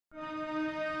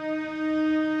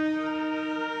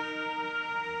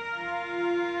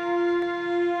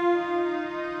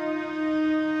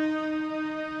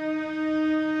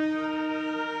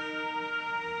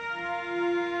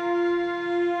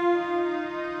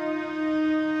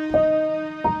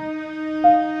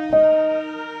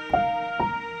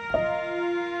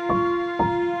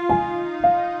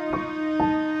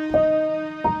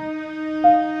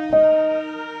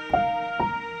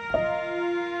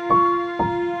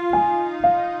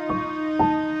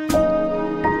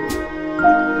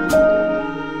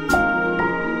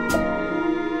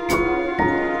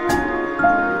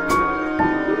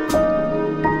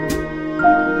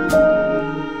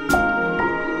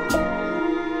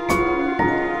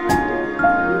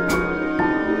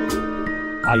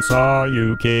I saw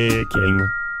you kicking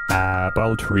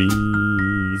apple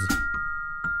trees.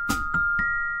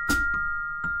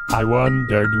 I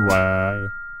wondered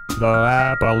why the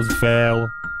apples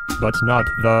fell, but not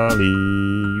the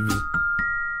leaves.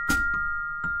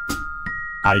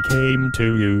 I came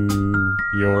to you,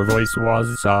 your voice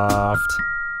was soft.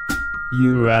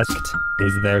 You asked,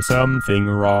 is there something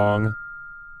wrong?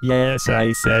 Yes,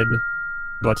 I said,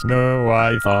 but no,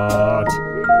 I thought.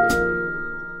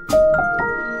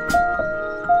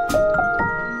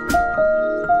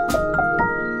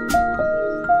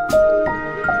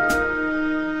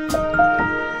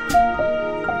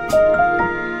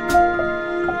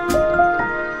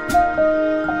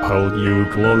 Hold you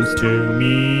close to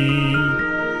me,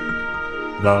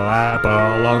 the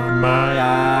apple of my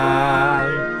eye.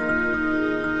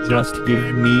 Just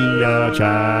give me a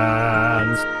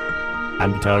chance,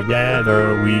 and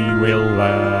together we will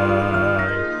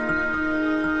lie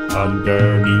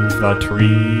underneath the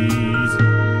trees,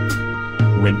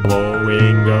 wind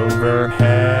blowing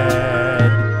overhead,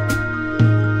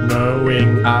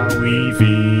 knowing how we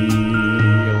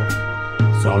feel,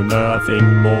 so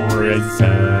nothing more is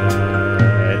said.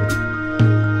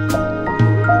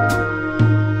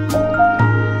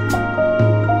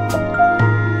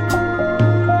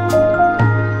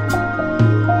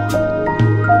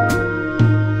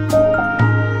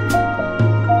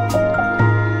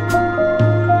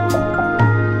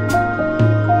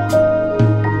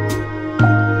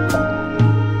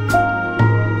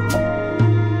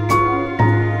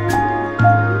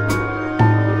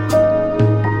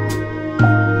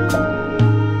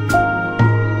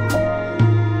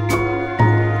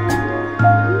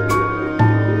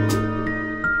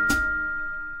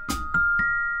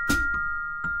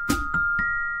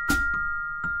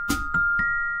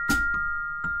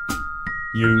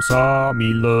 You saw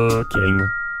me looking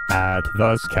at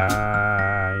the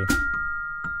sky.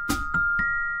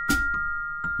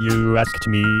 You asked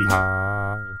me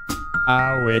how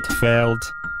it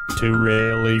felt to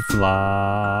really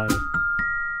fly.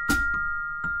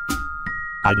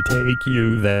 I'd take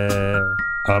you there,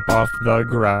 up off the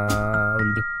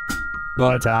ground,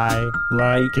 but I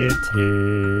like it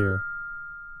here.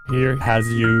 Here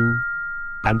has you,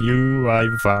 and you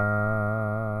I've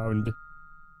found.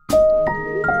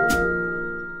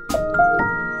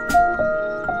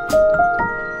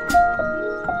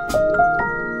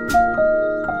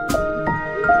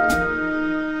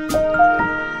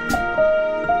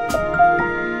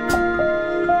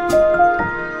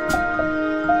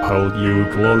 Hold you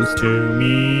close to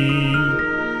me,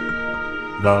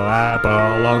 the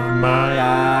apple of my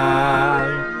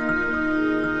eye.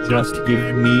 Just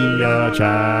give me a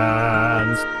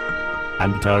chance,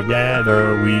 and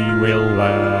together we will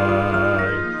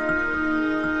lie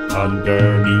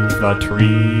underneath the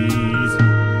trees,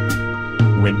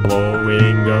 wind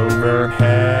blowing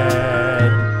overhead,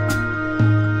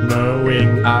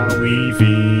 knowing how we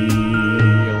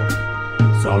feel,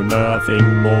 so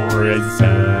nothing more is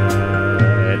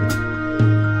said.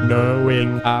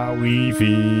 Knowing how we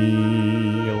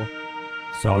feel,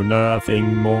 so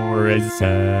nothing more is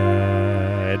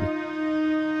said.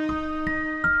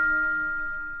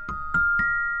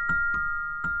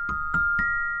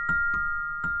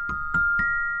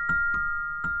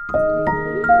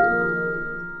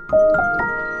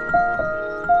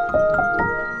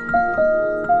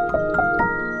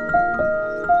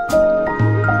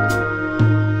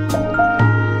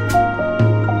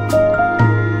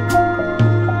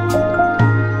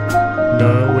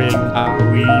 Knowing how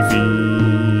we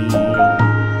feel,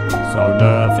 so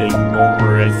nothing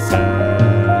more is said.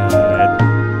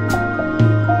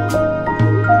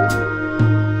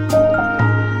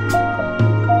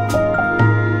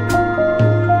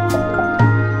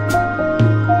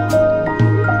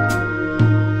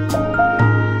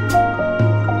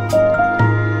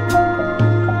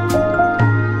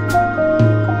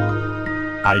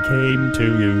 I came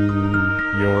to you,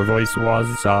 your voice was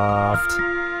soft.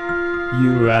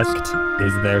 You asked,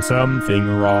 is there something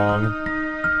wrong?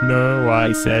 No,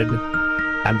 I said,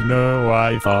 and no,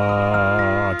 I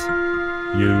thought.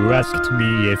 You asked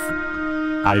me if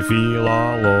I feel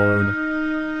alone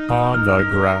on the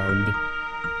ground.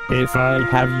 If I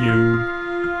have you,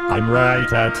 I'm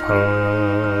right at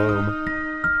home.